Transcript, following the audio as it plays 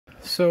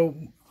So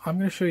I'm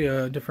going to show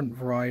you a different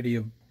variety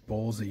of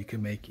bowls that you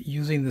can make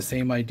using the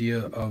same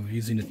idea of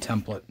using a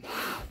template.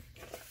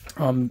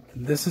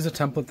 This is a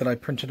template that I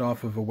printed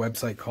off of a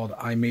website called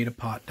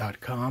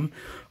imadeapot.com,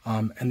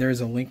 and there's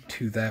a link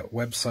to that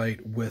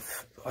website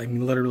with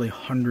literally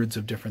hundreds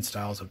of different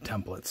styles of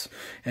templates,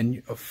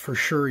 and for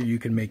sure you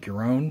can make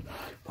your own.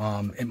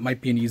 It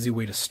might be an easy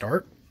way to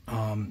start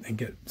and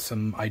get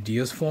some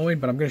ideas flowing,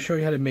 but I'm going to show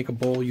you how to make a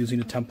bowl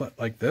using a template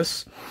like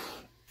this,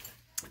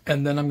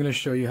 and then I'm going to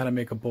show you how to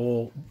make a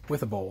bowl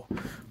with a bowl.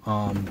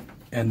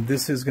 And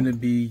this is going to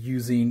be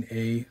using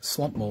a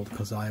slump mold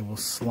because I will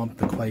slump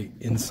the clay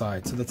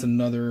inside. So that's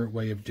another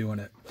way of doing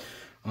it.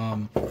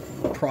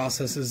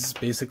 Process is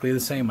basically the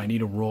same. I need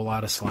to roll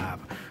out a slab.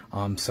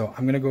 So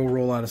I'm going to go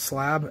roll out a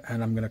slab,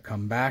 and I'm going to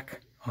come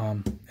back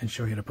and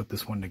show you how to put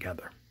this one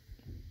together.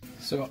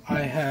 So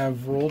I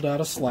have rolled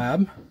out a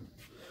slab.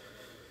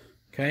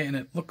 Okay, and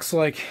it looks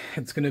like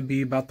it's going to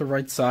be about the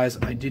right size.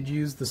 I did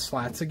use the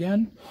slats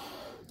again.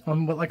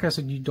 But like I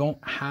said, you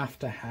don't have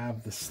to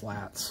have the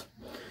slats.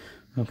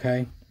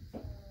 Okay,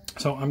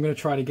 so I'm going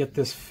to try to get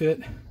this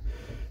fit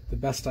the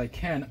best I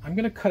can. I'm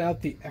going to cut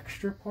out the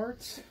extra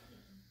parts.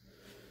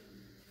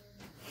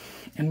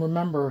 And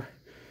remember,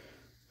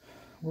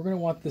 we're going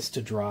to want this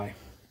to dry,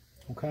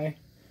 okay?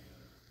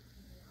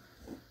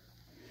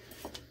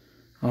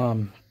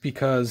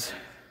 Because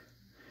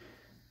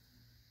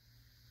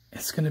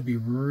it's going to be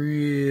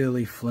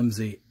really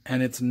flimsy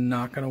and it's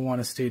not going to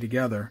want to stay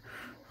together,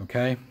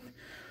 okay?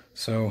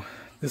 So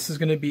this is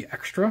going to be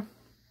extra.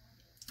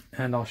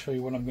 And I'll show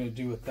you what I'm going to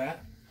do with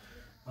that.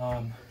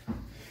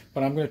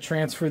 But I'm going to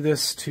transfer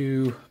this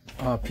to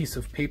a piece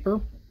of paper,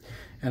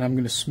 and I'm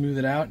going to smooth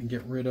it out and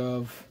get rid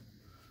of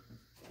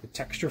the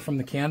texture from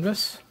the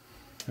canvas.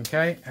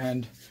 Okay,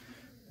 and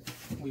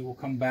we will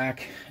come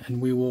back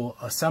and we will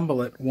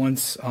assemble it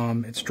once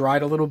it's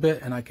dried a little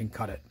bit and I can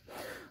cut it.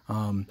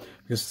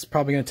 Because it's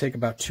probably going to take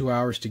about 2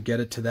 hours to get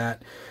it to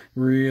that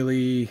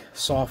really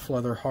soft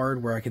leather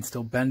hard where I can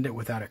still bend it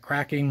without it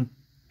cracking.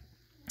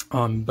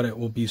 But it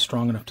will be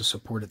strong enough to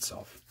support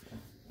itself.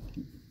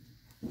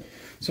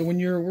 So when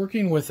you're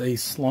working with a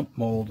slump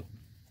mold,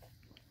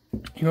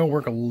 you're going to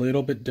work a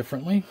little bit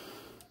differently.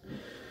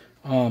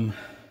 We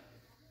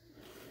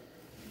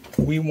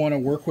want to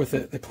work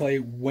with the clay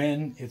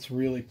when it's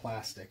really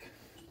plastic.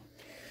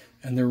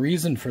 And the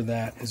reason for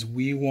that is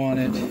we want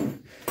it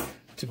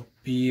to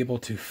be able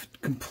to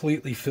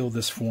completely fill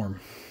this form.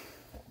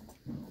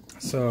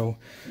 So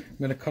I'm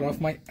going to cut off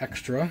my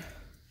extra.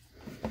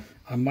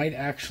 I might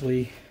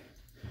actually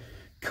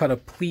cut a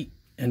pleat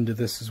into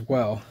this as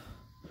well.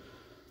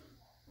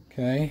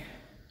 Okay.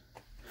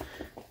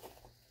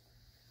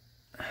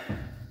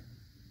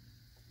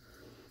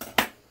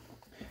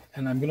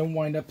 And I'm going to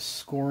wind up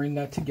scoring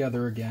that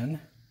together again,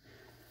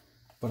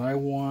 but I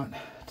want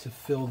to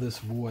fill this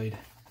void.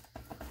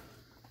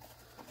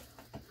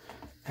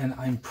 And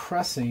I'm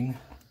pressing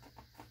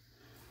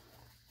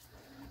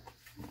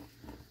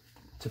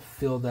to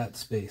fill that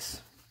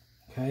space.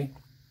 Okay.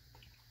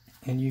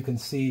 And you can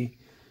see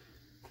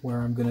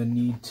where I'm going to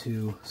need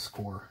to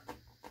score.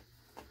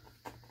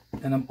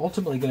 And I'm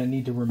ultimately going to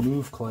need to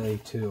remove clay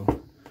too.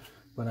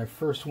 But I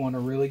first want to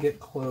really get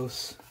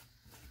close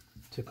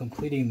to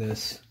completing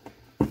this.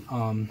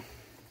 And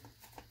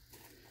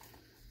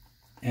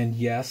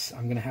yes,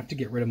 I'm going to have to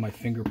get rid of my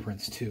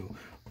fingerprints too.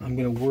 I'm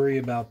going to worry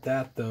about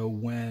that though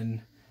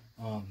when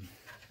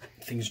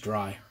things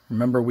dry.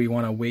 Remember, we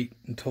want to wait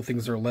until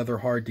things are leather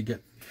hard to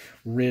get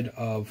rid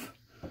of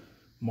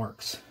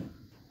marks.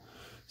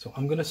 So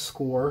I'm going to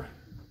score,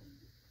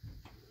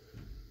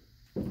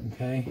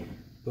 okay,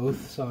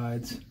 both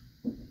sides.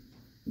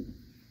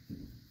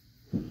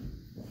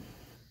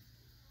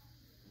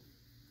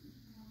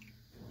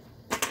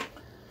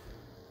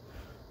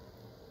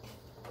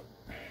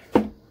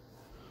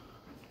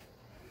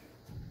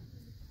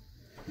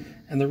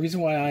 And the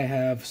reason why I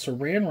have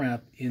saran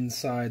wrap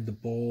inside the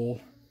bowl,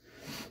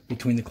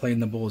 between the clay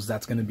and the bowl, is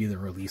that's going to be the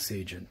release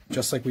agent.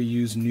 Just like we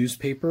use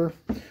newspaper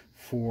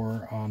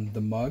for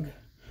the mug,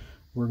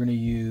 we're going to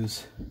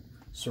use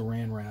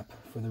saran wrap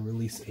for the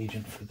release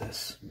agent for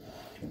this.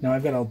 Now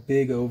I've got a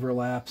big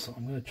overlap, so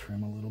I'm going to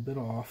trim a little bit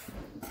off.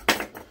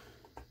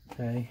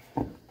 Okay.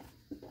 I'm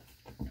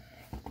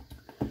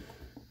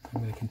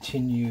going to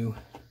continue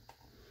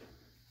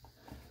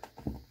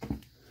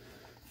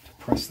to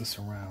press this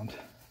around.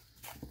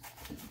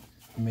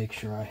 Make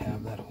sure I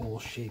have that whole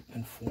shape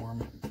and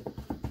form.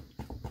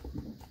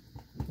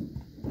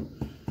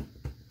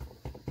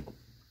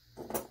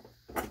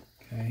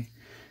 Okay,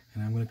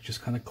 and I'm going to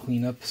just kind of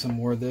clean up some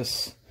more of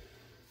this.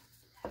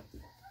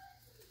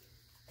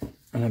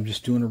 And I'm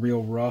just doing a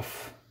real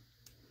rough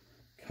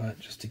cut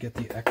just to get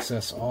the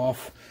excess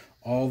off.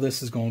 All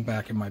this is going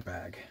back in my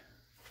bag.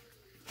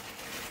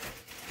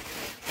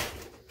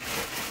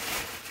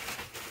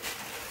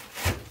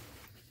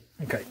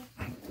 Okay.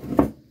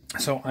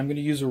 So I'm going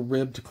to use a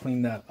rib to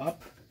clean that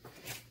up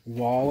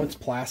while it's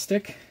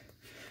plastic,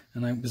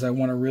 and because I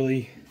want to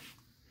really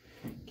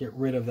get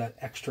rid of that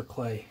extra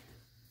clay.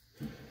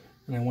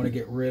 And I want to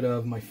get rid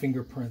of my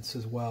fingerprints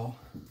as well.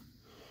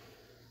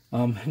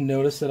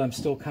 Notice that I'm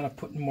still kind of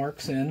putting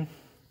marks in,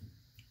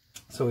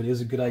 so it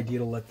is a good idea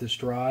to let this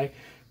dry,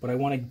 but I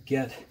want to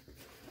get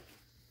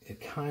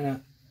it kind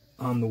of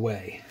on the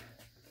way.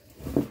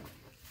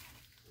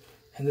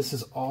 And this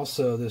is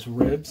also, this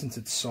rib, since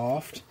it's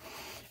soft,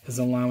 is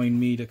allowing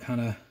me to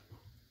kind of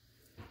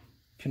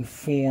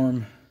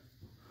conform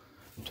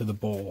to the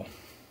bowl.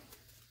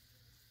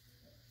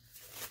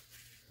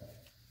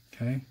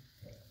 Okay.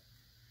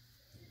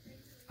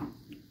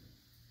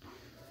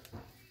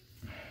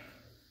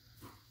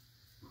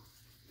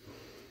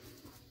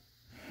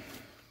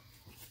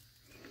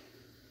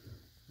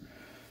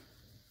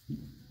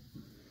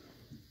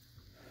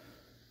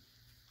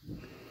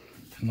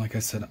 And like I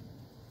said,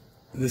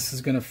 this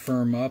is going to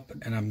firm up,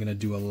 and I'm going to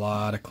do a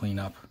lot of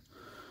cleanup.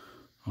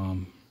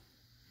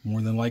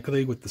 More than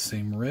likely with the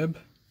same rib.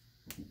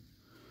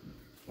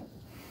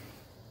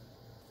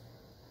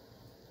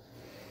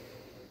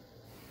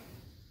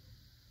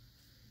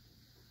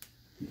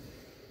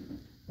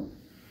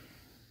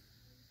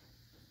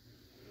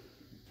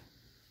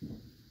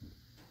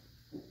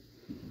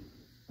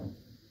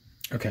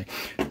 Okay,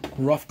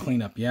 rough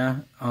cleanup, yeah?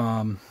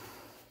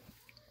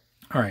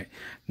 All right,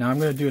 now I'm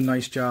going to do a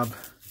nice job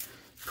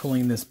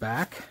pulling this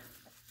back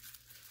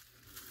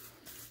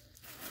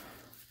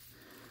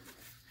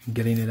and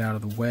getting it out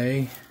of the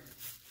way,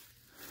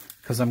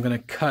 because I'm going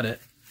to cut it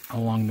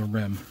along the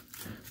rim,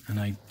 and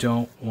I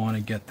don't want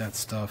to get that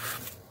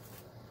stuff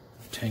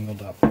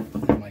tangled up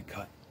in my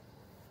cut.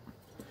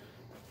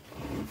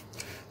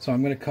 So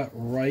I'm going to cut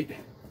right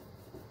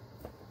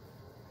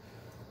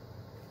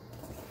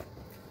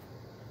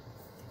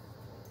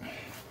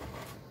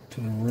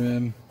to the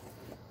rim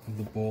of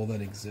the bowl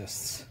that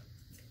exists.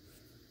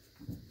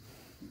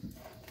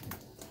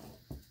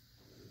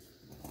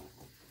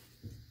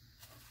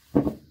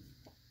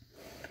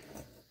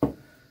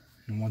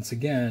 And once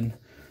again,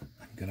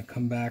 I'm going to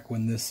come back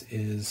when this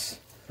is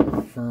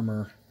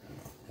firmer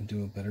and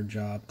do a better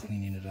job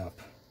cleaning it up.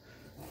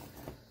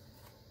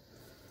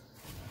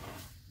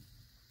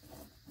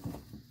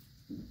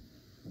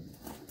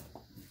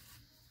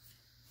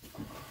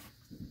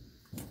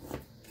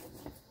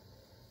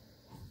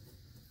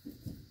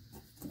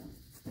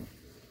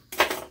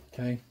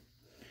 Okay,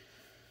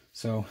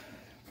 so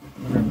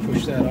we're going to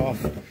push that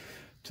off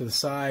to the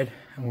side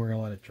and we're going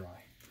to let it dry.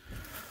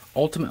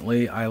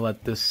 Ultimately, I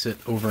let this sit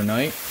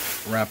overnight,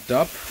 wrapped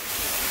up.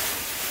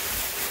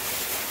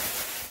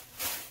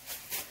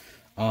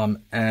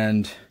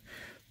 And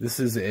this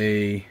is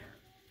a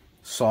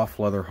soft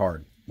leather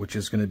hard, which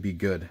is going to be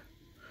good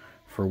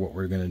for what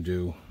we're going to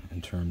do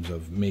in terms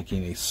of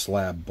making a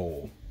slab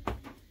bowl.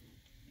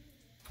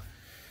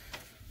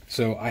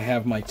 So I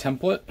have my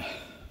template,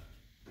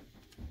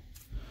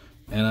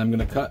 and I'm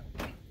going to cut.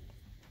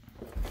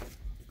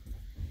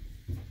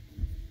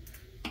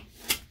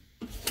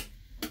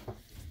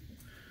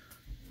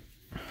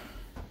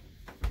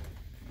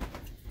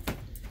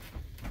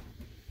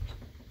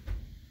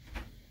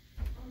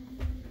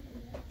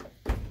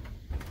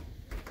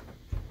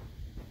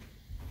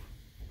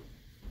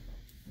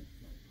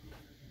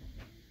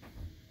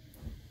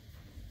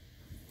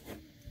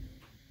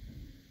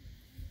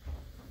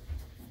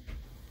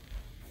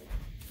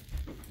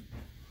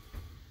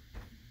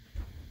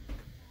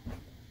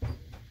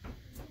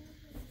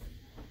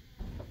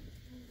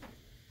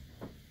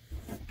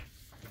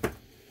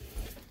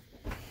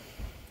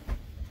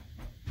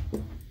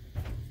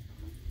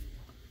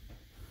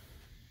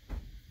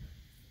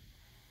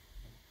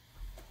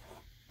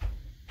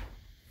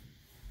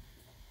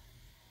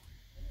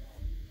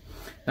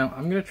 Now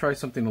I'm going to try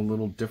something a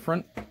little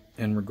different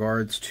in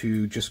regards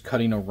to just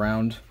cutting a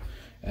round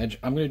edge.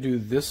 I'm going to do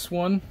this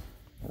one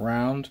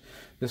round,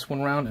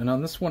 and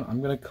on this one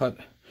I'm going to cut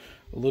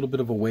a little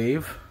bit of a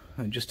wave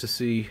just to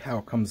see how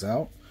it comes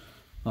out.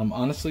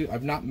 Honestly,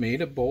 I've not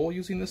made a bowl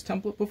using this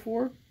template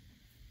before.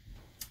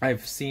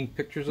 I've seen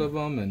pictures of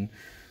them, and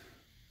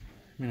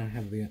I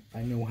mean,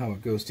 I know how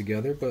it goes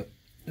together, but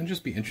it'll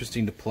just be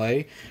interesting to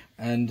play.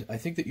 And I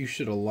think that you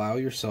should allow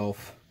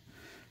yourself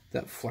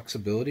that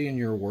flexibility in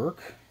your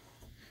work.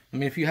 I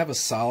mean, if you have a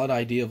solid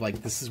idea of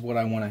like, this is what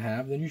I want to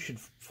have, then you should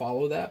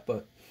follow that,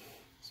 but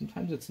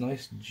sometimes it's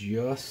nice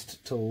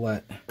just to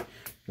let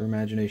your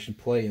imagination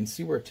play and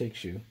see where it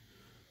takes you.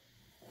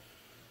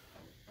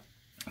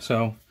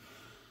 So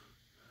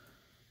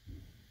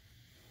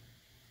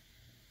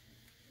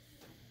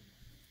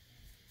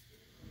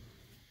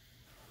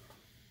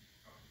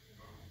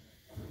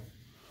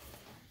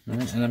all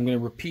right, and I'm going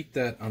to repeat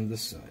that on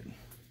this side.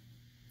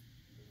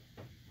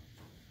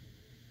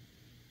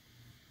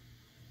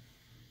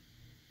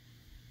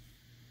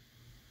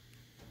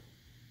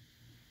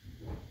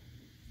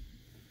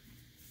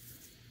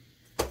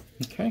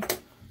 Okay.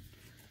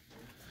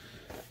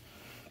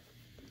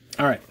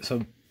 All right,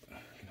 so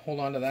hold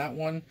on to that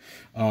one.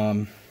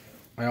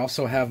 I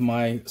also have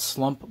my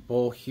slump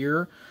bowl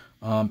here,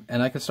 and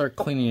I can start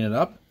cleaning it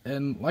up.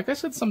 And like I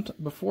said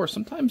before,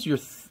 sometimes your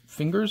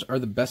fingers are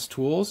the best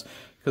tools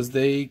because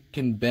they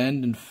can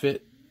bend and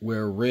fit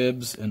where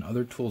ribs and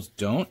other tools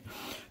don't.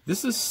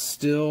 This is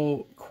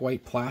still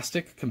quite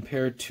plastic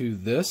compared to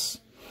this.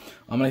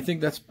 And I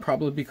think that's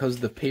probably because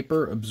the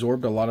paper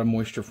absorbed a lot of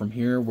moisture from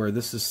here, where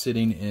this is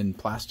sitting in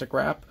plastic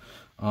wrap.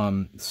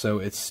 So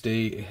it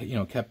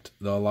kept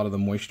a lot of the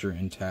moisture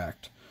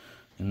intact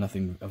and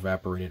nothing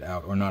evaporated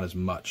out, or not as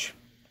much.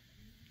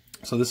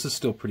 So this is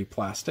still pretty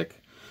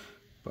plastic,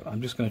 but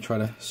I'm just going to try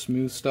to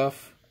smooth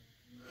stuff.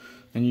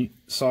 And you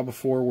saw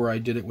before where I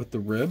did it with the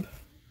rib.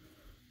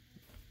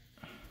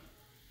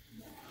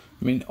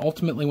 I mean,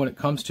 ultimately when it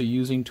comes to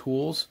using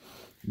tools,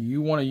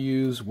 you want to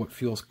use what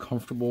feels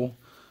comfortable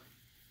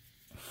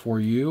for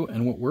you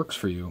and what works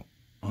for you.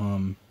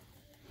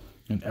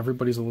 And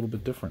everybody's a little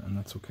bit different, and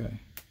that's okay.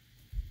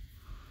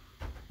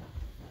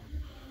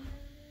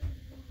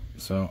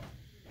 So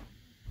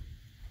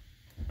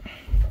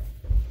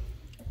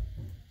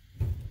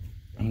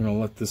I'm going to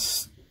let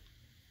this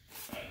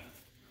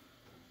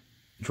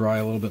dry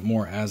a little bit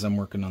more as I'm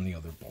working on the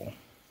other bowl.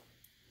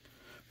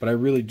 But I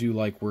really do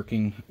like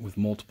working with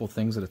multiple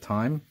things at a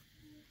time,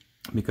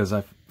 because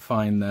I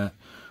find that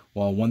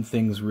while one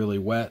thing's really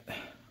wet,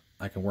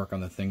 I can work on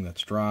the thing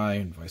that's dry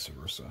and vice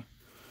versa.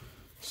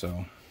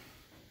 So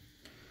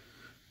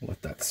I'll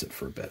let that sit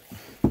for a bit.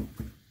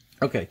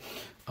 Okay,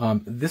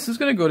 this is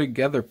going to go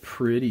together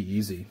pretty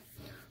easy.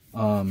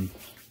 All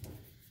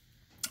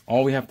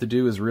we have to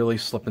do is really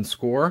slip and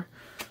score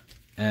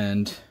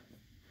and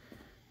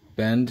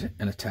bend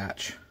and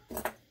attach.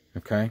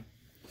 Okay,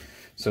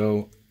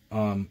 so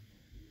I'm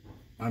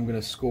going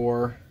to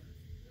score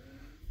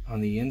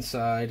on the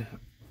inside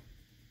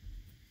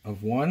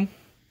of one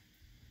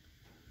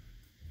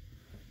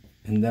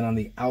and then on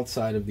the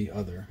outside of the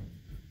other,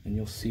 and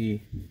you'll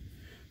see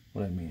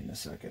what I mean in a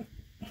second.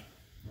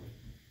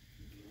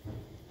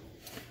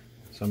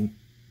 So I'm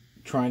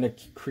trying to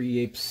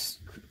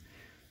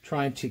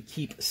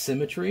keep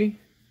symmetry.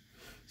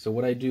 So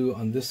what I do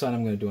on this side,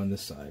 I'm going to do on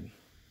this side.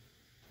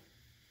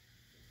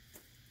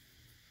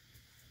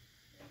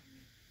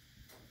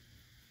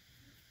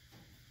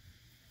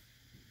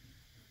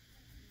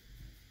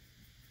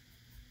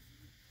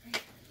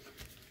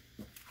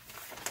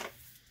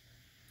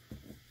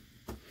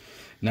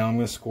 Now I'm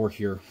going to score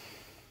here.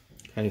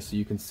 Okay, so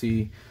you can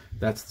see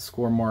that's the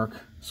score mark,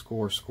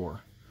 score, score.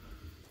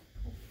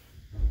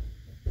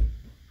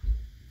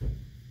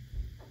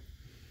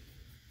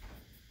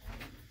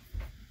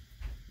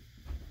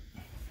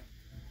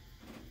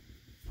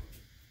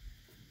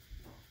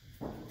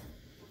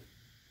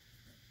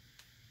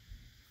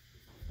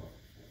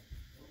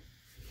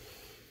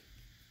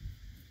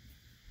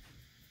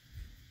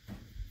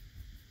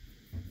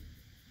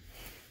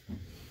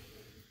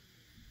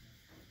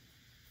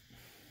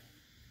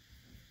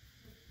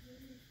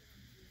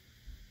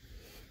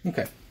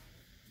 Okay,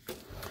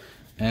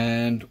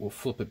 and we'll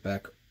flip it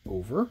back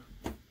over.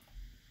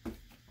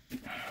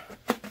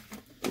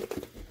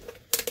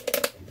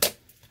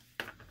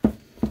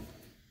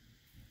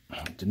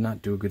 I did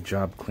not do a good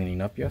job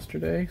cleaning up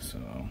yesterday, so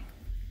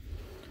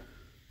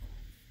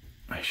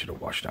I should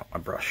have washed out my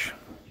brush.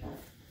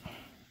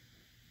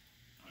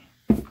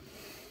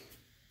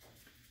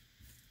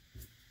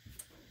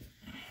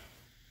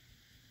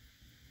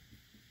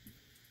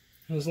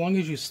 As long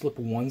as you slip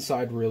one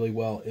side really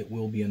well, it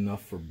will be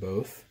enough for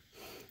both,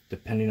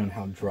 depending on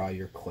how dry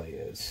your clay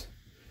is.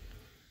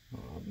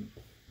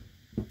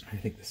 I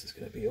think this is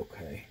going to be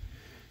okay.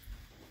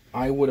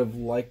 I would have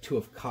liked to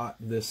have caught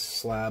this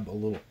slab a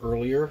little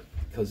earlier,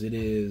 because it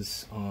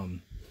is,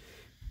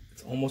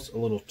 it's almost a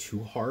little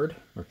too hard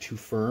or too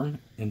firm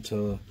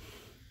into,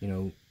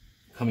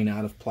 coming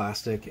out of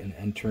plastic and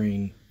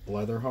entering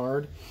leather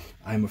hard.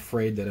 I'm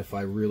afraid that if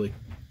I really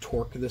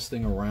torque this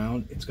thing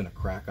around, it's going to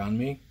crack on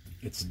me.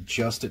 It's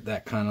just at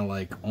that kind of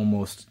like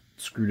almost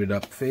screwed it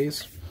up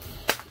phase.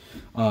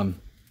 So I'm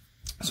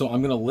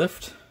going to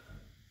lift,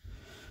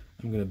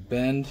 I'm going to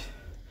bend,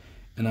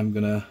 and I'm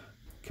going to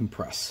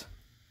compress.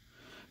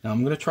 Now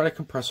I'm going to try to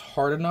compress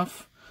hard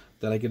enough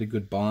that I get a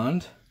good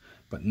bond,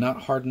 but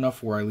not hard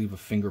enough where I leave a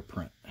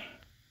fingerprint.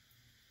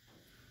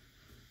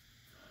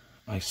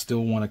 I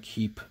still want to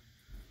keep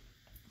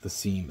the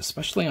seam,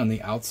 especially on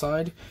the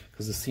outside,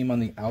 because the seam on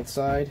the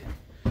outside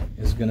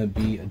is going to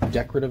be a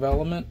decorative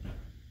element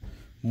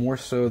more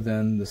so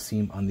than the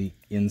seam on the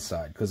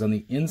inside, because on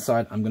the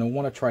inside I'm going to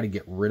want to try to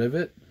get rid of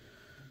it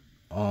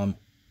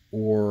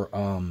or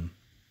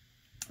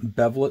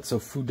bevel it so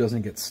food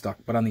doesn't get stuck,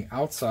 but on the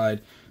outside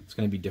it's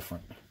going to be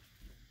different.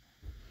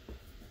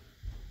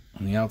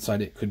 On the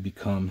outside it could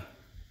become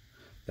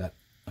that,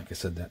 like I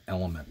said, that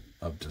element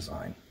of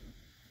design.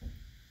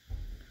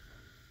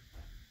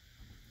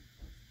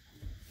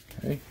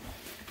 Okay.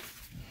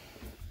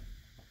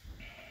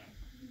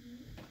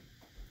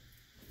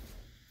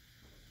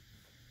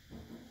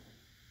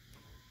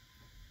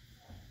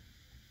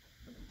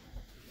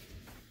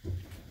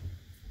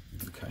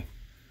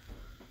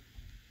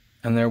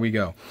 And there we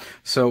go.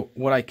 So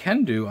what I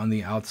can do on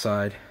the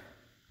outside,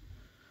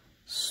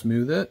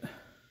 smooth it. I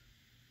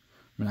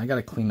mean, I got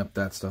to clean up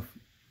that stuff,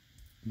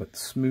 but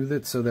smooth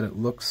it so that it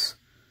looks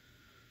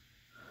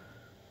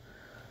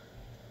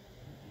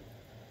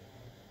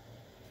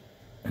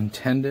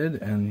intended,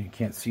 and you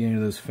can't see any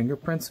of those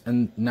fingerprints.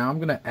 And now I'm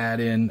going to add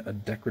in a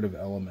decorative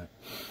element.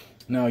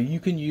 Now you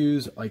can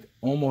use like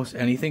almost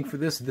anything for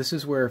this. This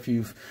is where if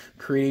you've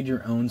created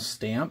your own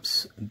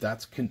stamps,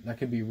 that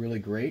can be really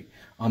great.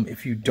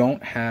 If you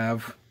don't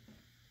have,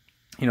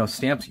 you know,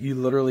 stamps, you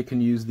literally can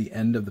use the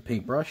end of the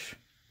paintbrush.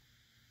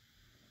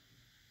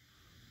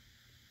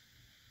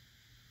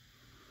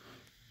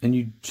 And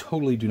you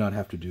totally do not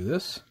have to do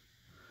this.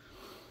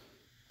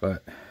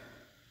 But,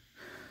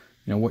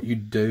 you know, what you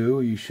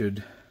do, you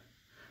should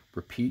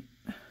repeat.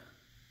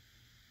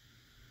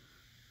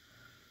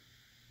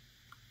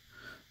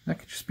 That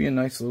could just be a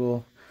nice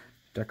little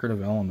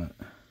decorative element.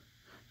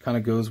 Kind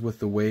of goes with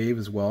the wave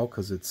as well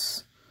because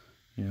it's,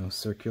 you know,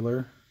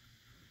 circular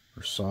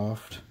or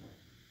soft.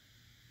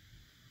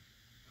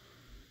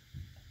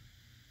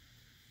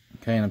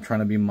 Okay, and I'm trying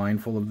to be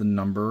mindful of the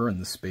number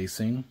and the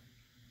spacing.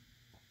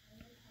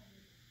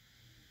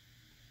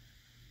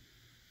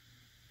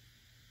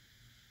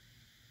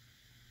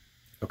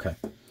 Okay.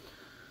 I'm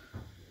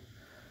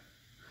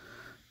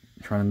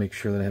trying to make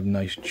sure that I have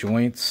nice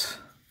joints.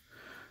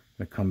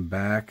 I'm gonna come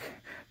back.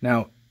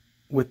 Now,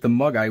 with the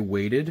mug, I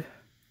waited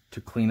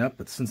to clean up,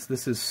 but since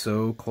this is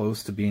so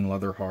close to being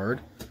leather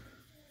hard,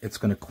 it's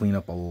gonna clean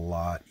up a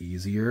lot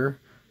easier,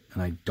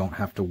 and I don't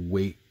have to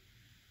wait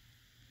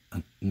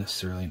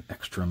necessarily an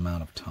extra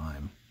amount of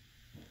time.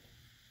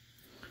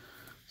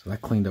 So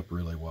that cleaned up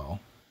really well.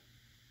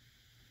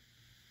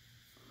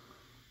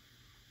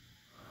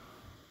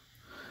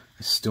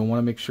 I still want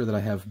to make sure that I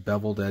have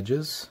beveled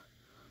edges,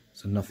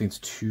 so nothing's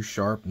too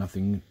sharp,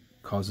 nothing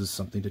causes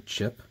something to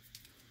chip.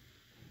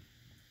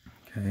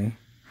 Okay,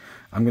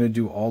 I'm going to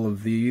do all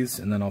of these,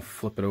 and then I'll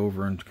flip it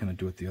over and kind of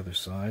do it the other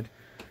side.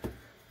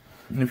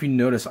 And if you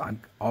notice,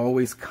 I'm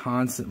always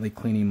constantly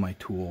cleaning my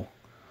tool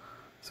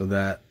so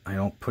that I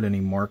don't put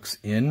any marks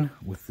in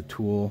with the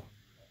tool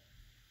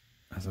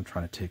as I'm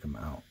trying to take them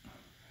out.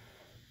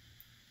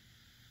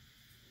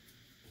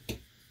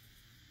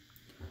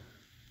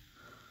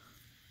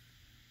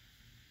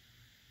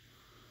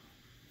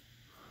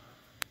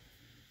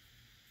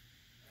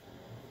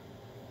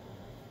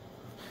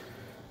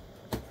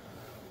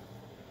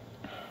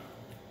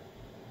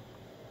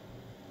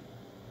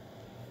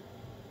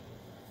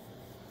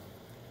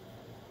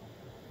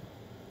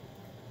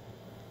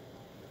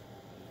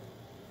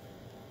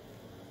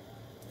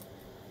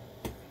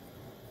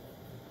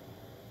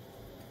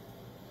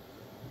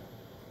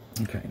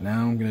 Okay,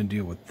 now I'm going to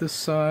deal with this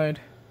side.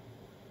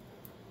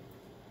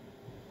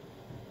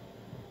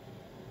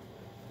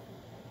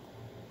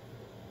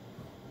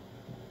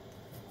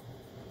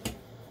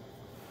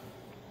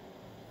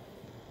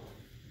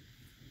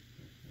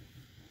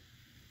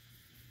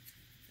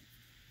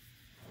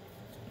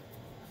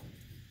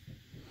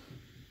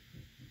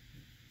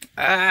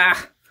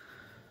 Ah!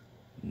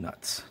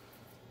 Nuts.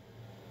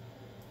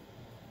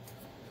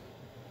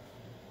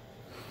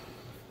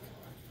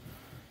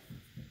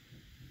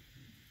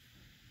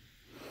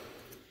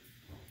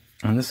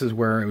 And this is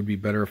where it would be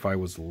better if I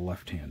was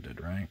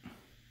left-handed, right?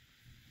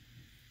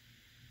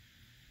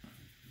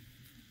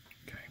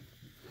 Okay.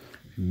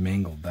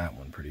 Mangled that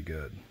one pretty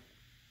good.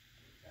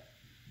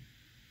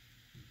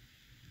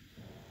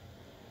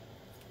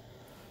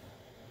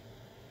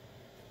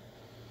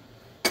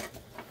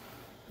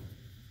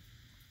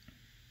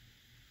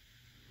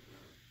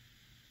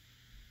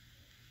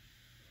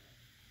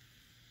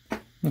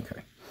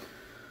 Okay.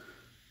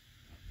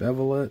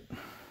 Bevel it.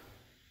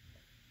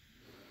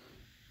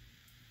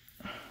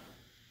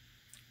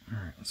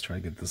 Alright, let's try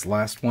to get this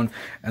last one.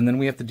 And then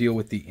we have to deal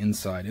with the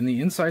inside. And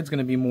the inside is going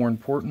to be more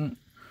important,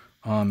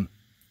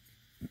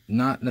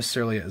 not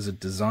necessarily as a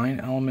design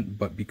element,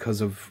 but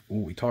because of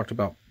what we talked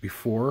about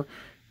before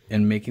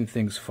in making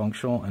things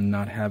functional and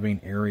not having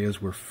areas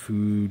where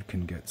food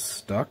can get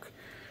stuck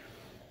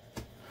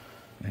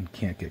and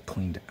can't get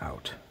cleaned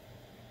out.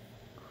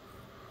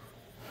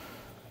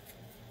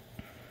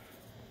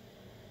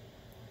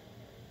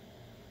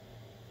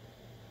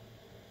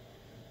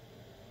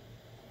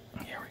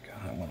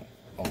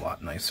 A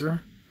lot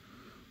nicer.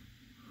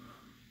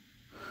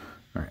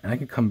 All right, and I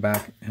can come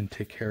back and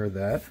take care of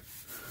that.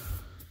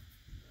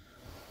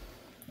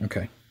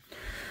 Okay,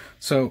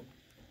 so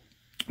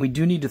we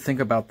do need to think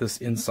about this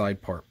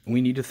inside part.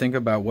 We need to think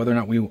about whether or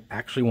not we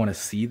actually want to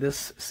see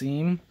this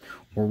seam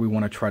or we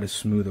want to try to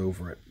smooth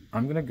over it.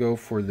 I'm going to go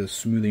for the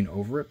smoothing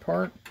over it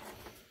part,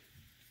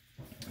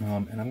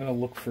 and I'm going to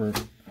look for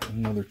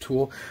another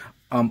tool.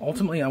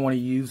 Ultimately, I want to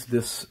use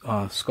this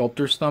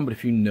sculptor's thumb, but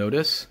if you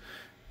notice,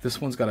 this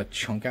one's got a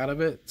chunk out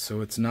of it, so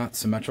it's not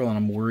symmetrical, and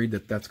I'm worried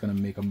that that's going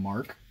to make a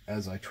mark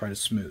as I try to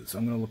smooth. So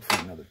I'm going to look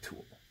for another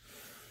tool.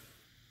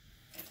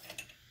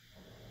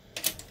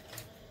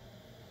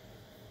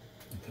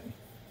 Okay.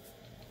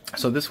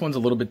 So this one's a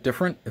little bit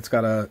different. It's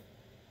got a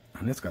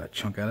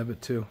chunk out of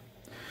it too.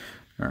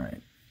 All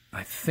right.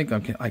 I think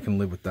I can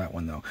live with that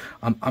one though.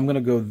 I'm going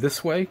to go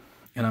this way,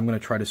 and I'm going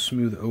to try to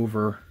smooth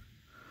over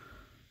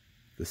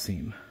the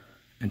seam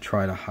and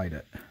try to hide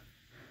it.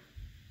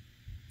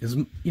 As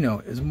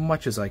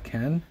much as I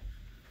can.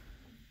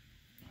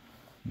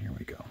 Here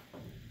we go.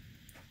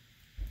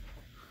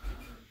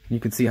 You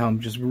can see how I'm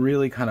just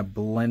really kind of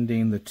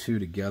blending the two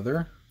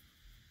together.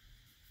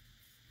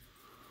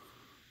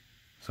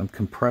 So I'm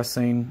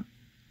compressing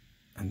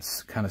and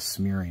kind of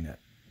smearing it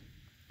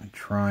and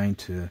trying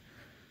to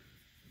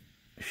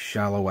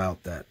shallow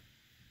out that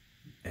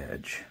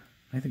edge.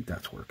 I think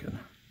that's working.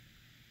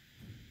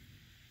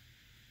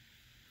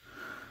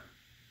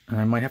 And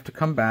I might have to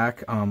come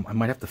back. I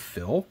might have to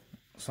fill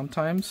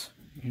sometimes,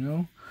 you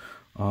know.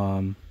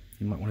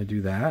 You might want to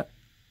do that,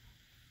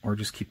 or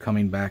just keep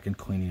coming back and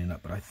cleaning it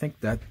up. But I think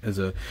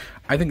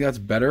that's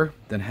better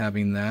than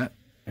having that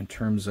in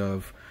terms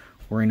of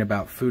worrying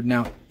about food.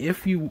 Now,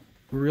 if you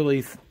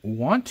really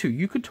want to,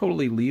 you could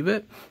totally leave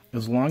it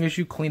as long as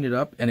you clean it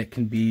up, and it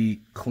can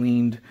be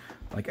cleaned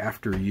like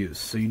after use.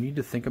 So you need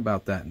to think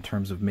about that in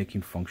terms of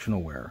making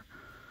functional wear.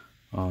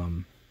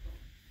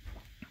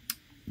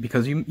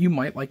 Because you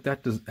might like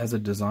that as a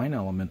design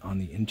element on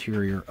the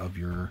interior of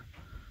your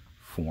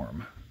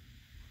form.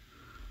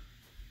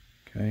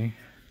 Okay,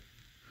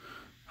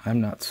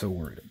 I'm not so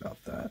worried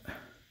about that,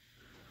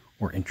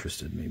 or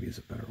interested maybe is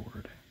a better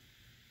word.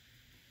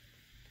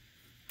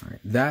 All right,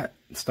 that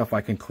stuff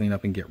I can clean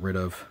up and get rid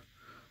of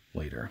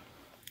later.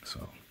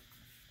 So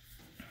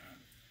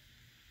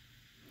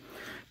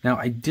now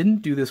I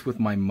didn't do this with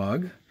my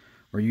mug,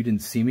 or you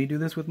didn't see me do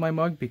this with my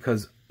mug,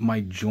 because my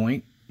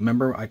joint,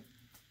 remember I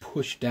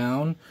pushed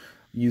down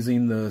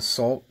using the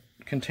salt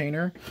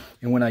container,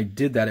 and when I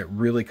did that, it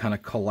really kind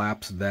of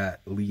collapsed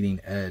that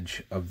leading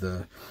edge of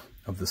the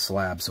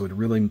slab, so it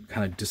really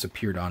kind of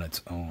disappeared on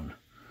its own.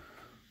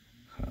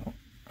 So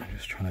I'm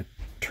just trying to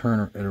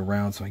turn it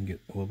around so I can get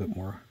a little bit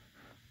more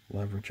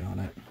leverage on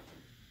it.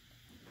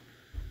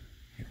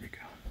 Here we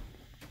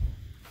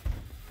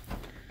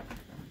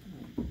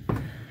go.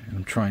 And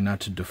I'm trying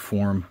not to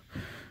deform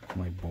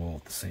my bowl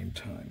at the same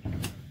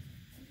time.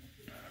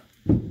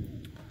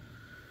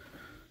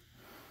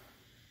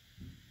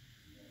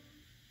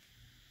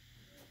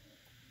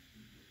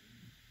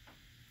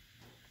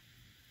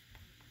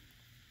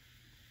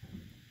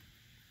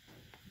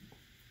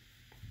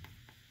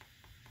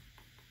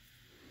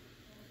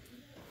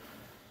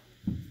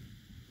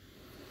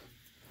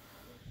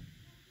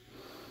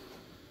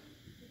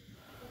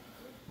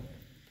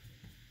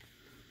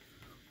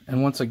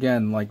 And once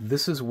again, like,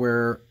 this is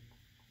where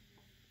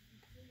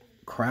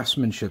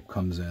craftsmanship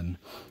comes in.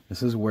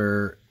 This is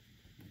where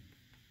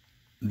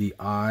the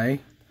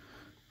eye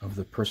of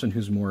the person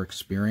who's more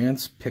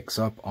experienced picks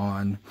up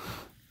on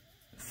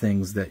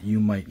things that you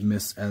might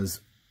miss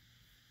as,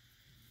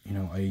 you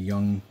know, a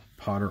young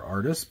potter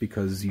artist,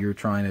 because you're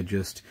trying to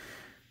just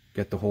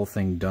get the whole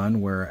thing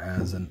done,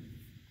 whereas a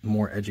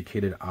more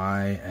educated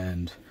eye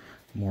and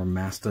more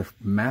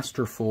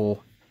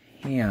masterful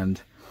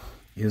hand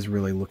is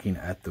really looking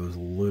at those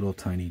little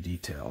tiny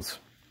details.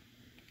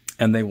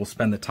 And they will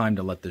spend the time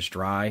to let this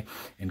dry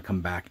and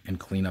come back and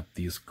clean up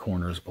these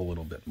corners a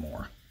little bit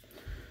more.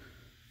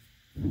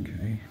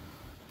 Okay.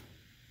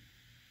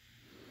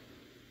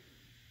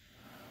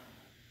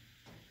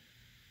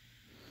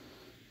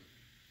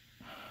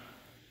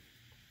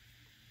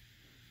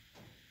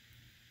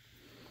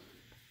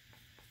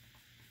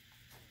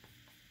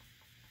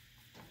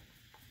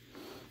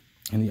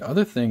 And the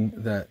other thing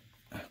that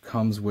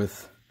comes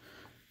with,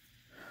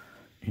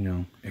 you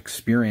know,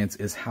 experience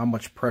is how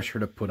much pressure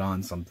to put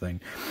on something.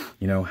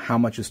 You know, how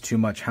much is too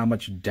much, how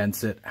much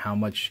dents it, how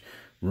much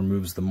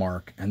removes the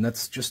mark. And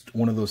that's just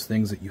one of those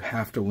things that you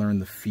have to learn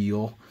the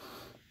feel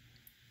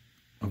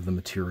of the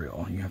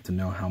material. You have to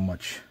know how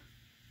much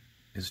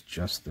is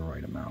just the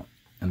right amount.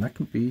 And that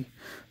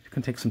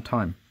can take some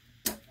time.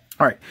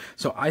 All right,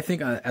 so I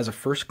think as a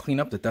first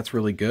cleanup that's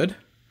really good.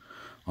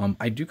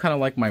 I do kind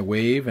of like my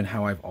wave and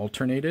how I've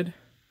alternated.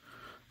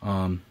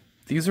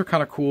 These are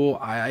kind of cool.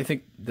 I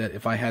think that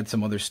if I had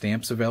some other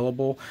stamps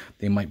available,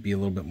 they might be a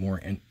little bit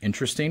more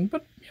interesting,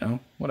 but, you know,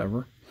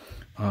 whatever.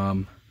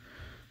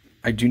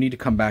 I do need to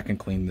come back and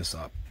clean this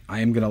up. I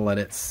am going to let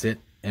it sit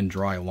and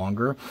dry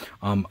longer.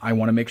 I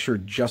want to make sure,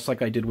 just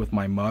like I did with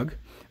my mug,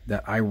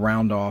 that I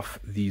round off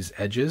these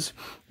edges,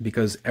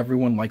 because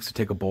everyone likes to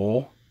take a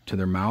bowl to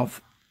their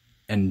mouth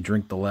and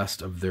drink the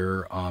rest of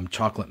their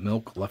chocolate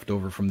milk left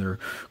over from their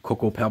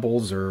Cocoa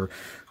Pebbles or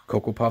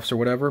Cocoa Puffs or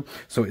whatever.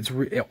 So it's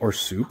or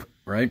soup,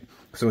 right?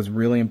 So it's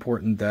really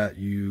important that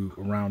you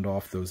round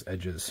off those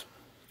edges.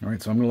 All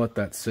right, so I'm gonna let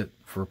that sit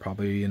for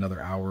probably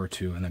another hour or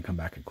two and then come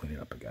back and clean it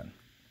up again.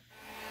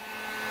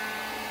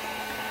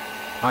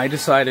 I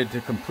decided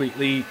to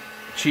completely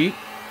cheat,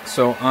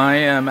 so I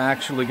am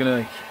actually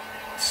gonna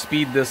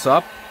speed this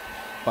up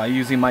by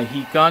using my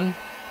heat gun.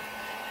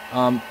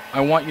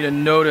 I want you to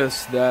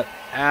notice that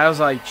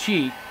as I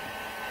cheat,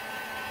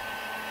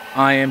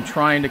 I am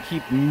trying to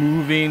keep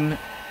moving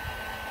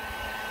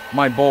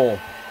my bowl,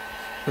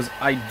 because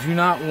I do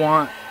not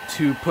want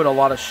to put a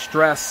lot of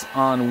stress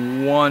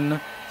on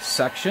one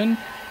section,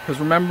 because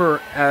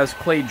remember, as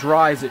clay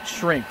dries, it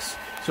shrinks.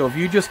 So if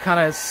you just kind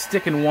of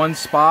stick in one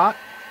spot,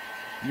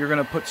 you're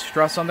going to put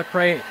stress on the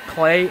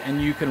clay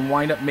and you can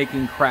wind up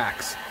making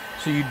cracks.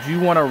 So you do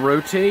want to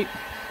rotate.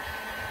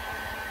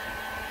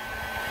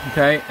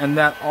 Okay, and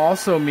that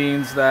also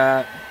means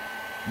that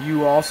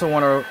you also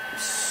want to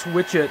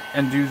switch it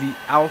and do the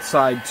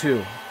outside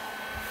too.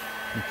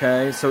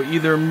 Okay, so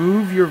either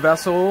move your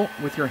vessel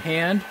with your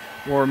hand,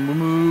 or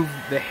move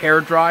the hair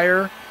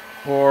dryer,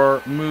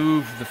 or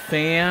move the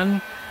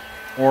fan,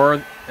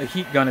 or a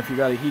heat gun if you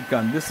got a heat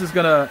gun. This is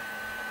gonna,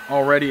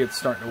 already it's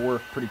starting to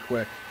work pretty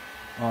quick.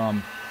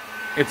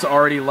 It's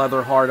already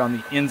leather hard on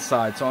the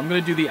inside, so I'm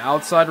gonna do the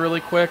outside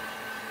really quick,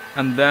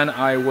 and then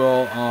I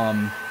will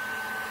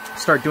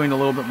start doing a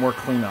little bit more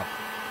cleanup.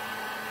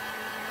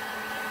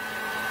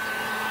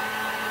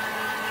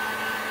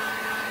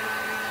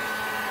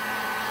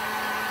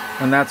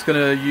 And that's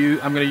gonna use,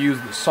 I'm gonna use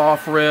the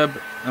soft rib,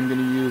 I'm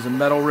gonna use a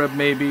metal rib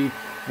maybe,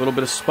 a little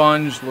bit of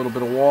sponge, a little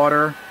bit of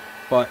water.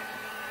 But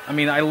I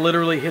mean, I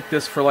literally hit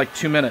this for like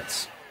 2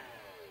 minutes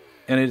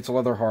and it's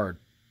leather hard.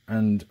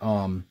 And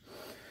I'm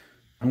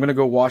gonna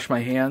go wash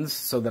my hands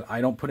so that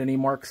I don't put any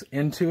marks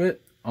into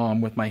it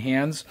with my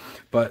hands,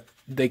 but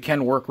they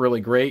can work really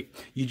great.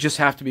 You just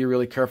have to be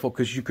really careful,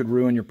 because you could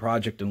ruin your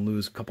project and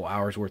lose a couple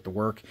hours worth of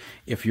work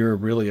if you're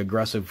really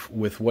aggressive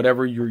with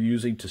whatever you're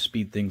using to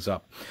speed things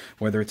up.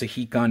 Whether it's a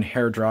heat gun,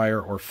 hair dryer,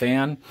 or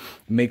fan,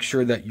 make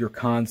sure that you're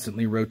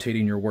constantly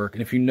rotating your work.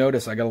 And if you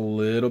notice, I got a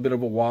little bit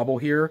of a wobble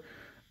here.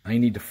 I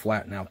need to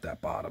flatten out that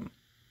bottom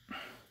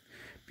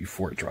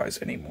before it dries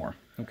anymore.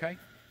 Okay?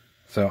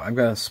 So I've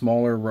got a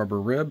smaller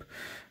rubber rib.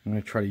 I'm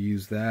going to try to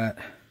use that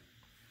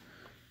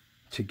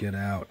to get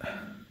out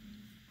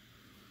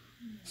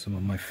some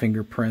of my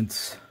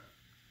fingerprints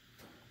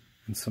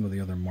and some of the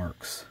other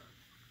marks.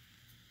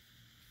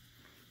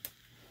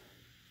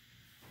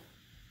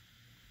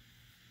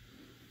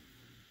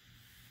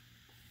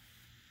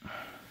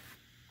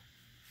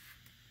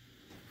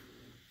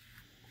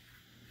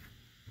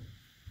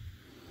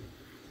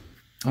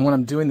 And when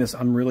I'm doing this,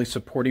 I'm really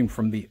supporting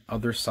from the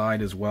other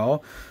side as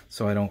well,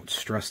 so I don't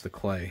stress the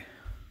clay.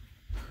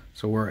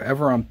 So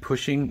wherever I'm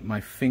pushing, my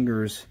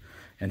fingers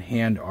and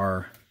hand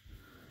are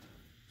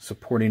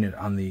supporting it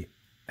on the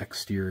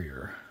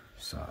exterior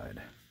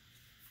side.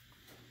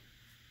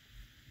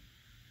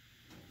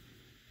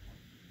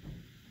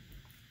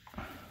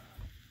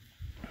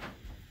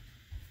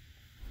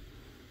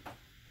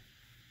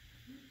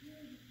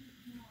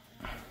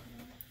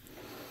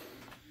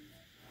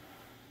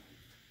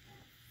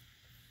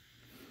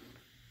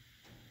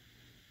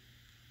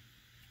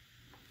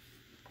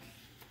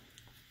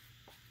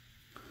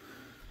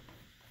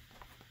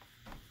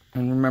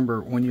 And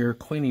remember, when you're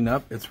cleaning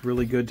up, it's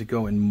really good to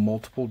go in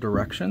multiple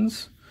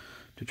directions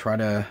to try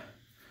to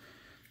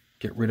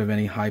get rid of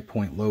any high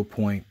point, low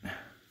point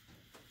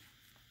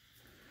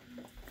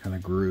kind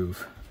of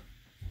groove.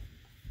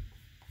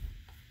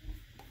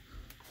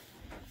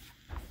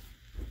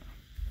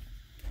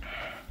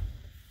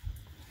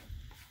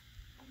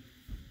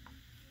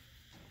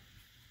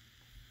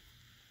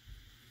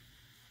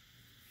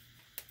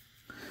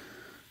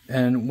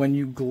 And when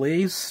you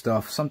glaze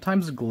stuff,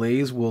 sometimes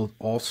glaze will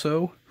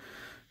also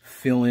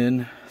fill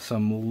in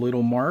some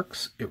little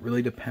marks. It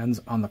really depends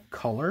on the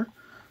color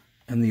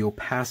and the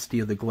opacity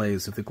of the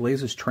glaze. If the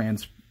glaze is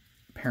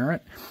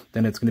transparent,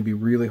 then it's going to be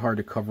really hard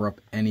to cover up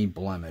any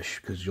blemish,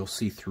 because you'll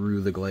see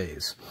through the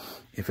glaze.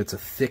 If it's a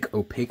thick,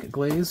 opaque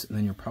glaze,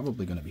 then you're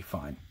probably going to be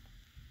fine.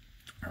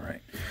 All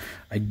right.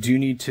 I do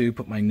need to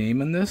put my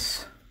name in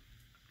this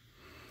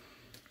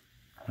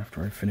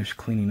after I finish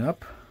cleaning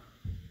up.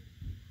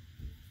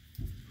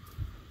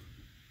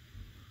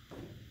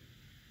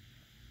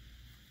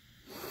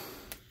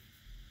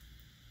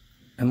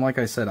 And like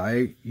I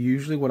said,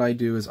 usually what I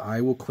do is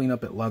I will clean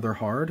up it leather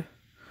hard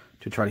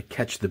to try to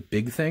catch the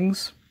big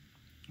things,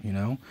 you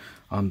know,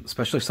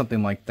 especially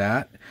something like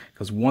that,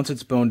 because once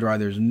it's bone dry,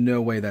 there's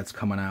no way that's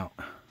coming out.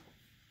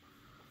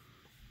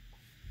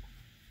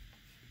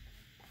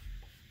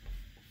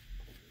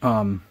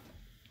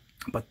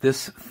 But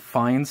this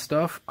fine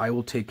stuff, I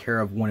will take care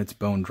of when it's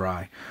bone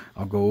dry.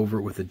 I'll go over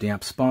it with a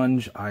damp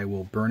sponge. I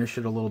will burnish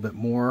it a little bit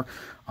more.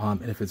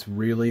 And if it's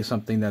really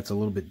something that's a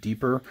little bit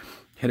deeper,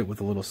 hit it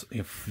with a little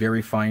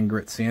very fine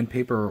grit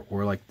sandpaper,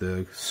 or like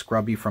the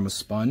scrubby from a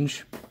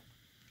sponge.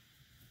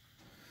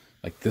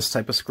 Like this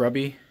type of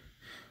scrubby.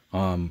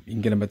 You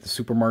can get them at the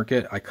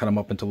supermarket. I cut them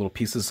up into little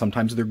pieces.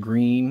 Sometimes they're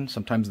green,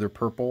 sometimes they're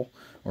purple,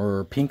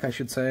 or pink, I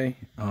should say.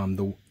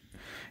 And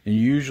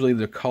usually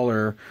the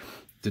color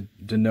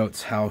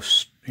denotes how,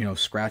 you know,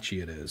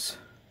 scratchy it is.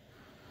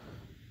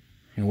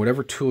 And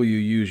whatever tool you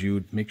use, you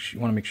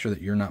want to make sure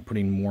that you're not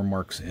putting more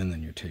marks in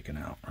than you're taking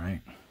out, right?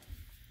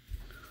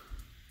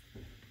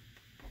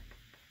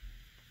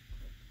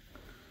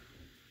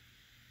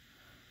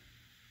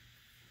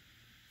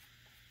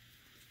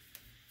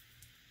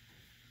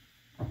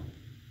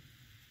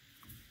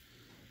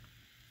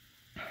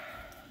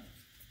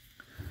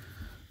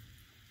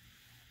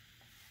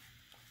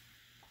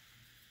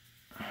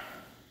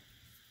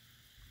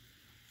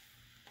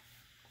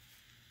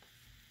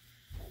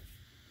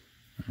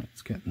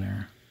 It's getting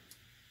there.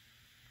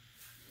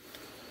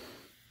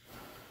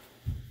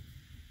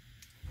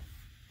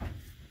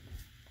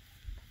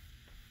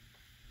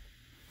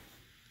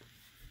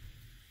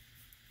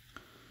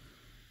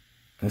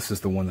 This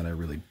is the one that I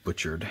really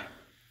butchered.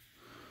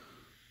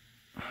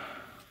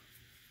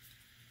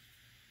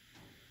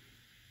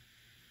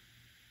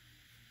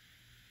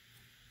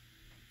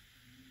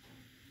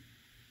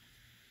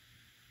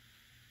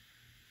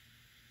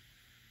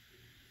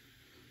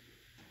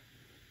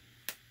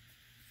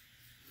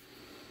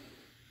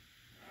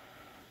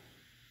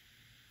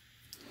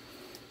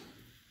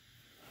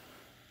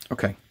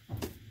 Okay,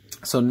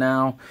 so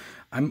now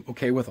I'm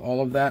okay with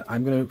all of that.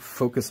 I'm going to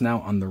focus now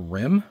on the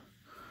rim.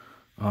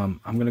 I'm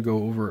going to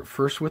go over it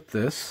first with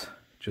this,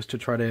 just to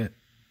try to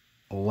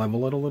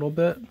level it a little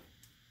bit.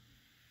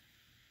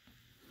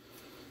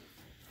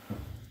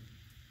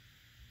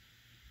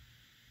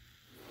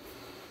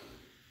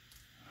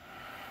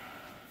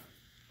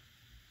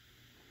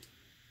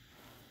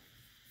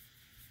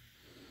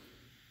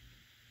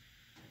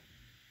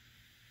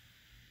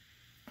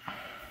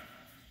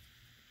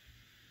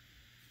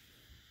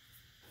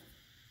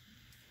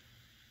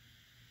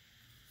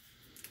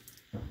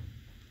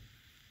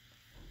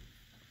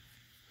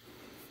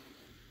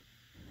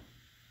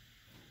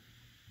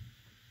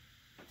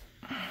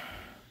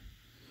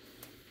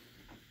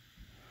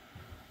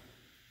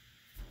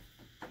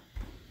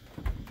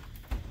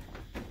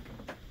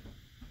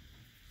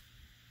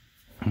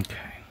 Okay.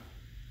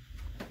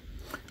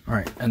 All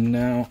right, and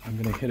now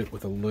I'm going to hit it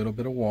with a little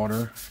bit of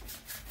water.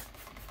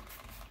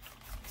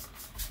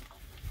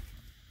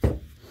 And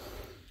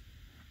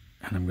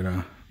I'm going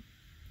to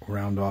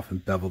round off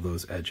and bevel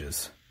those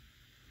edges.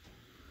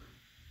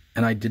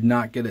 And I did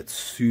not get it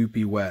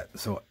soupy wet,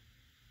 so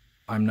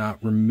I'm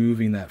not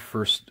removing that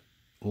first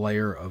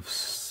layer of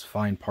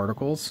fine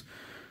particles.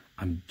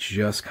 I'm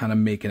just kind of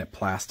making it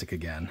plastic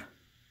again.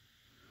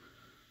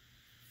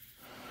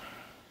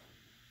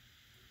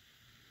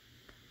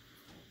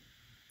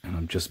 And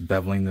I'm just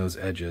beveling those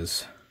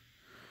edges,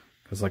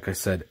 because like I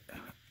said,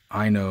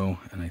 I know,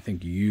 and I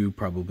think you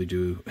probably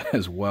do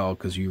as well,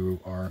 because you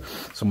are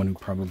someone who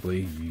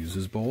probably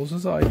uses bowls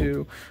as I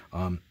do.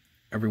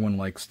 Everyone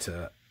likes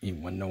to,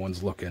 even when no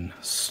one's looking,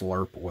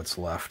 slurp what's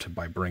left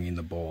by bringing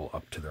the bowl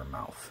up to their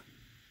mouth.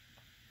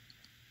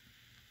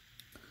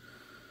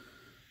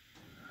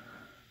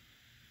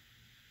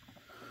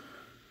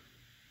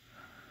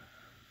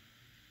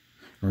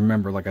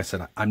 Remember, like I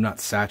said, I'm not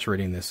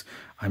saturating this.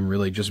 I'm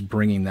really just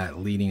bringing that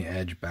leading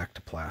edge back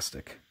to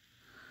plastic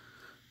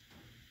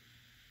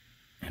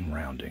and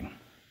rounding.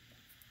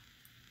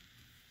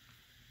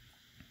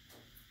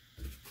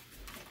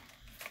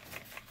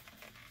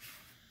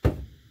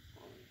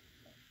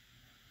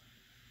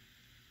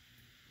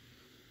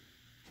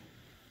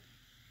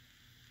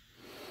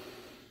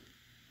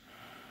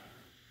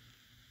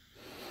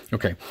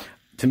 Okay,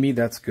 to me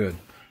that's good.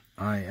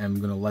 I am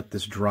going to let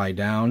this dry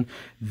down.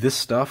 This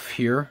stuff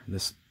here,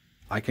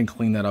 I can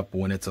clean that up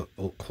when it's a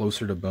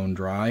closer to bone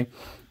dry.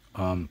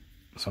 So I'm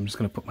just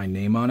going to put my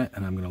name on it,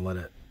 and I'm going to let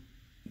it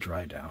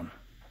dry down.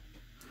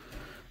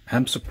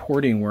 I'm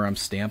supporting where I'm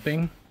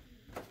stamping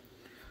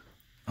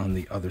on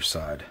the other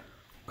side.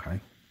 Okay.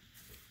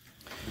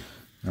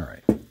 All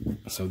right.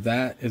 So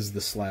that is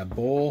the slab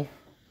bowl,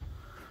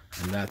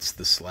 and that's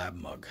the slab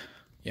mug.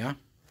 Yeah.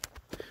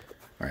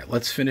 All right.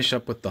 Let's finish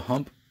up with the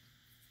hump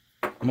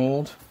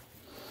mold.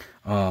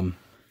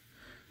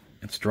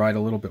 It's dried a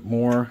little bit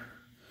more.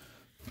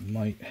 I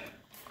might,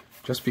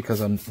 just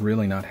because I'm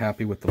really not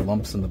happy with the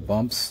lumps and the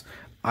bumps.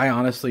 I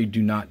honestly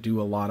do not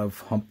do a lot of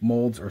hump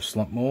molds or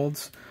slump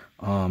molds.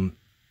 When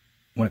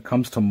it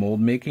comes to mold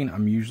making,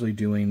 I'm usually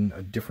doing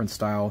a different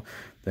style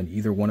than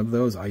either one of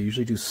those. I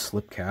usually do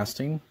slip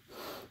casting.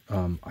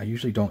 I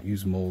usually don't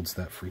use molds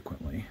that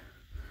frequently.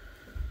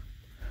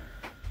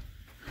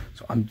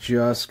 So I'm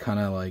just kind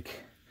of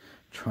like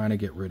trying to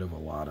get rid of a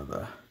lot of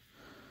the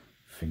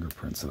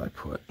fingerprints that I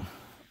put.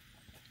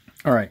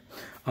 All right,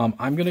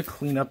 I'm going to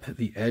clean up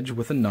the edge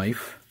with a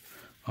knife.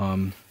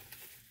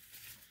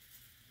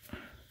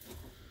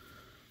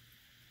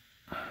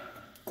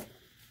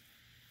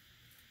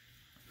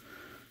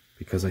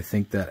 Because I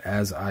think that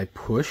as I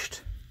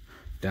pushed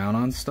down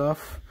on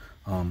stuff,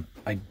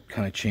 I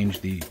kind of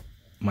changed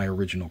my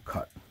original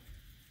cut.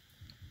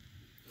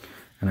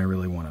 And I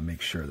really want to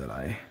make sure that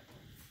I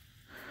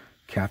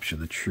capture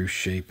the true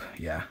shape.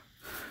 Yeah,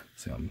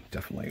 so I'm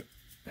definitely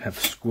have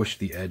squished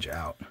the edge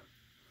out.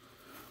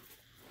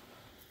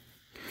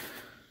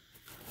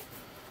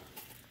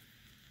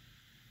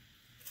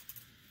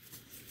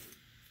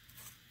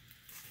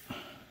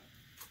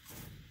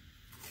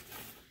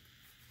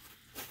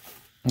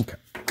 Okay,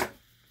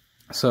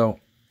 so,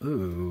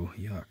 ooh,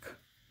 yuck.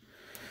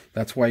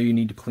 That's why you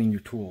need to clean your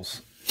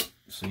tools,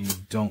 so you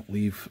don't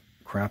leave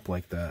crap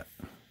like that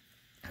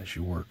as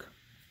you work.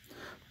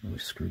 Really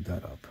screwed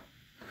that up.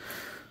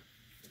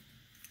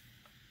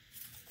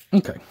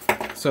 Okay,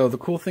 so the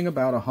cool thing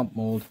about a hump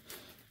mold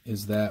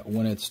is that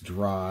when it's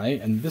dry,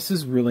 and this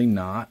is really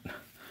not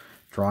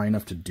dry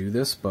enough to do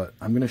this, but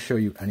I'm going to show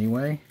you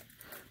anyway,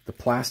 the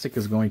plastic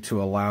is going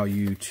to allow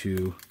you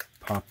to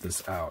pop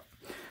this out.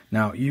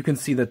 Now, you can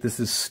see that this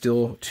is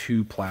still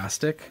too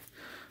plastic,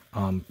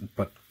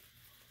 but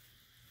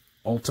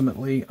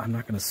ultimately, I'm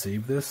not going to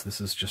save this.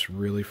 This is just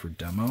really for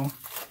demo.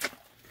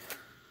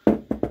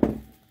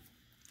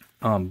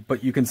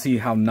 But you can see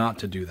how not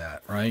to do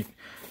that, right?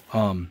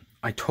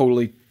 I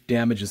totally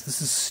damage this.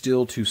 This is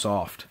still too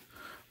soft,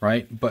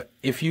 right? But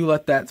if you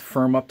let that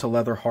firm up to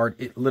leather hard,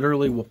 it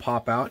literally will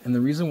pop out. And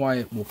the reason why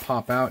it will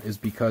pop out is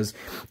because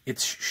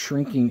it's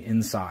shrinking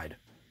inside.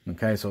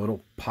 Okay, so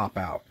it'll pop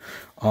out.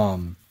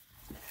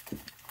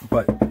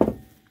 But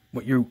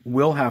what you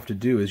will have to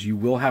do is you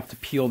will have to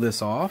peel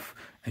this off,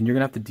 and you're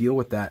going to have to deal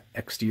with that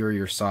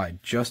exterior side,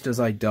 just as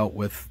I dealt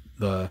with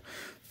the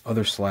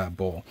other slab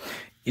bowl.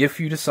 If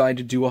you decide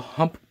to do a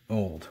hump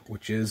mold,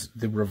 which is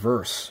the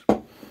reverse,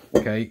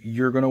 okay,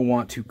 you're going to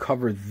want to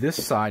cover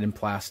this side in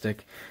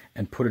plastic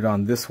and put it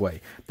on this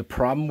way. The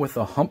problem with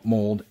a hump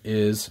mold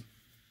is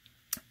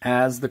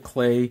as the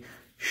clay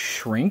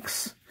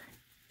shrinks,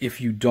 if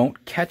you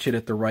don't catch it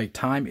at the right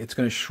time, it's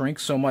going to shrink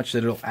so much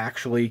that it'll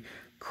actually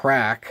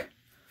crack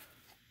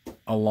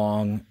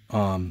along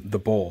the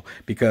bowl,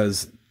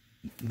 because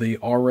the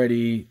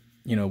already,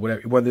 you know,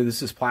 whether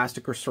this is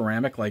plastic or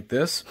ceramic like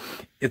this,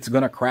 it's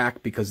going to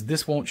crack because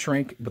this won't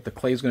shrink, but the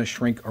clay is going to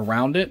shrink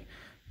around it,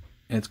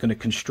 and it's going to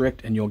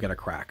constrict, and you'll get a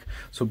crack.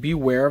 So be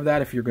aware of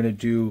that if you're going to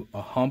do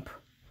a hump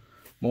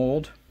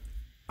mold.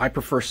 I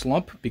prefer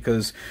slump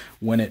because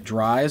when it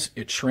dries,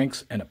 it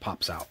shrinks and it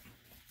pops out.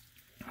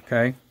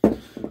 Okay,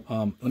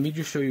 let me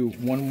just show you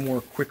one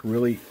more quick,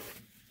 really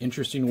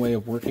interesting way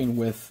of working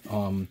with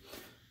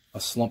a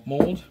slump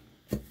mold.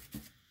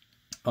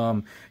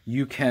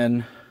 You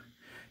can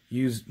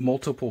use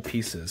multiple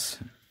pieces,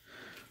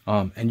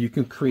 and you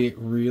can create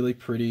really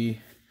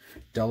pretty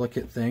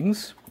delicate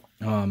things.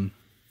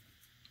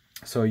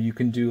 So you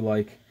can do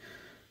like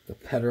the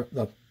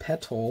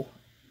petal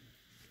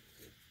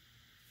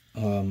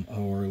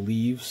or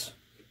leaves,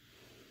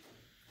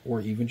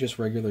 or even just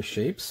regular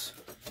shapes.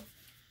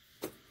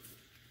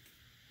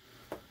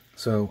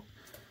 So,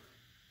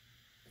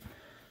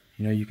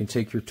 you know, you can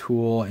take your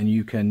tool and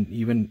you can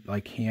even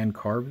like hand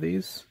carve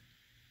these,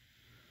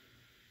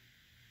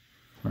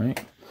 right?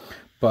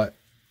 But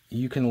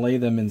you can lay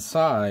them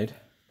inside.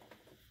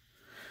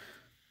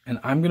 And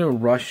I'm going to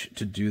rush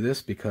to do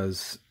this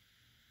because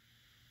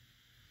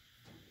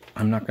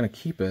I'm not going to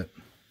keep it.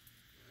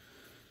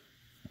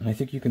 And I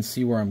think you can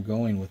see where I'm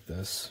going with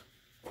this.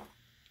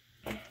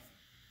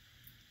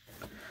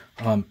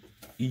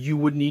 You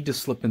would need to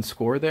slip and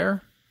score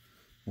there,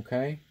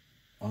 okay?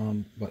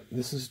 But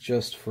this is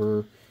just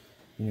for,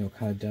 you know,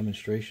 kind of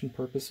demonstration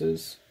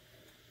purposes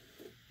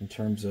in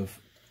terms of,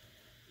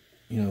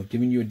 you know,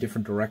 giving you a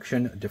different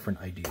direction, a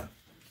different idea,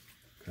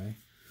 okay?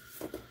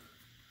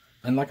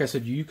 And like I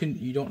said,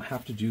 you don't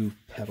have to do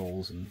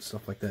petals and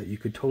stuff like that. You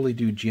could totally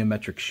do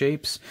geometric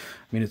shapes.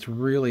 I mean, it's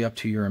really up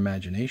to your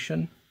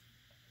imagination.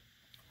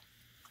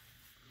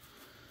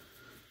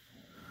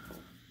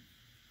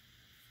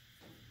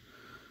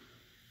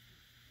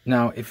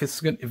 Now, if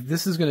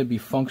this is going to be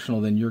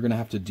functional, then you're going to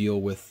have to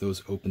deal with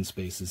those open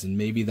spaces, and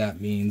maybe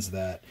that means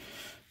that,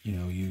 you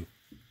know, you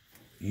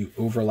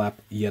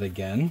overlap yet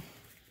again,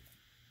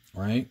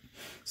 right?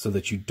 So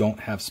that you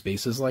don't have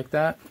spaces like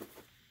that.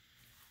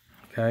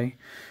 Okay,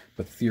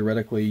 but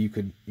theoretically you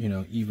could, you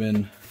know,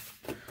 even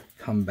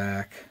come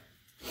back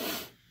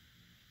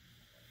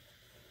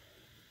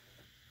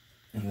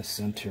in the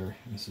center.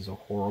 This is a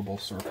horrible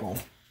circle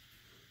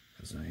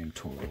because I am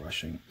totally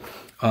rushing.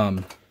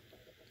 And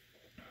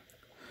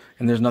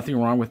there's nothing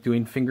wrong with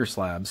doing finger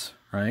slabs,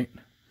 right?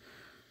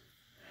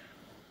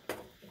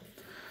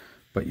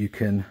 But you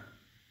can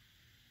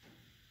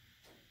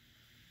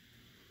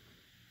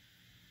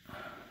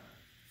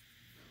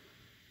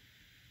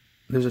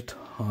there's a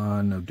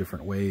ton of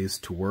different ways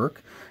to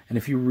work, and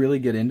if you really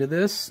get into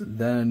this,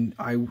 then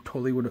I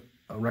totally would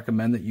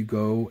recommend that you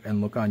go and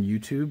look on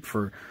YouTube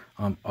for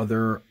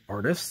other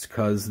artists,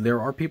 because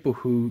there are people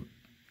who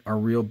are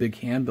real big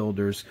hand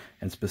builders,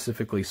 and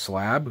specifically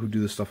Slab, who do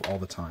this stuff all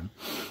the time,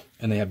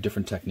 and they have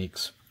different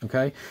techniques.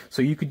 Okay,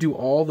 so you could do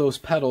all those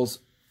petals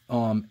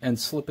and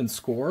slip and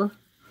score,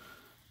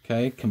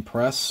 okay,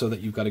 compress so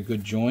that you've got a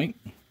good joint.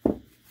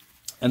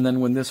 And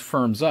then when this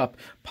firms up,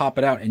 pop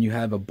it out and you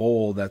have a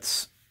bowl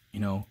that's, you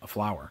know, a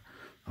flower.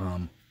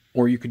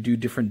 Or you could do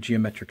different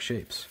geometric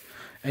shapes.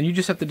 And you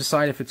just have to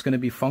decide if it's going to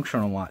be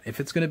functional or not.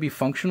 If it's going to be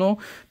functional,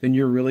 then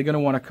you're really going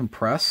to want to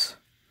compress.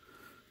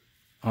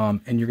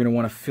 And you're going to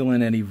want to fill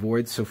in any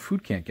voids so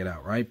food can't get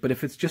out, right? But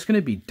if it's just going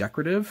to be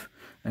decorative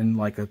and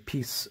like a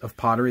piece of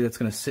pottery that's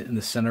going to sit in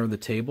the center of the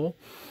table,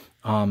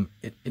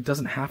 it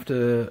doesn't have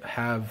to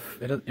have,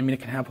 I mean,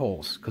 it can have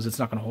holes because it's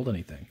not going to hold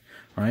anything,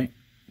 right?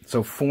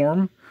 So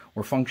form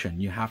or function,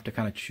 you have to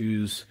kind of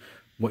choose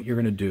what you're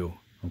going to do,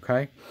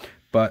 okay?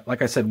 But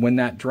like I said, when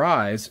that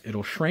dries,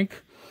 it'll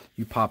shrink.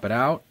 You pop it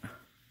out,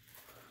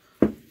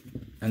 and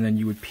then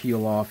you would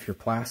peel off your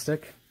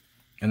plastic,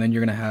 and then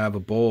you're going to have a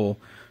bowl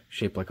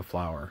shaped like a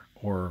flower,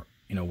 or,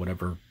 you know,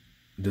 whatever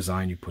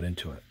design you put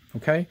into it,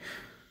 okay?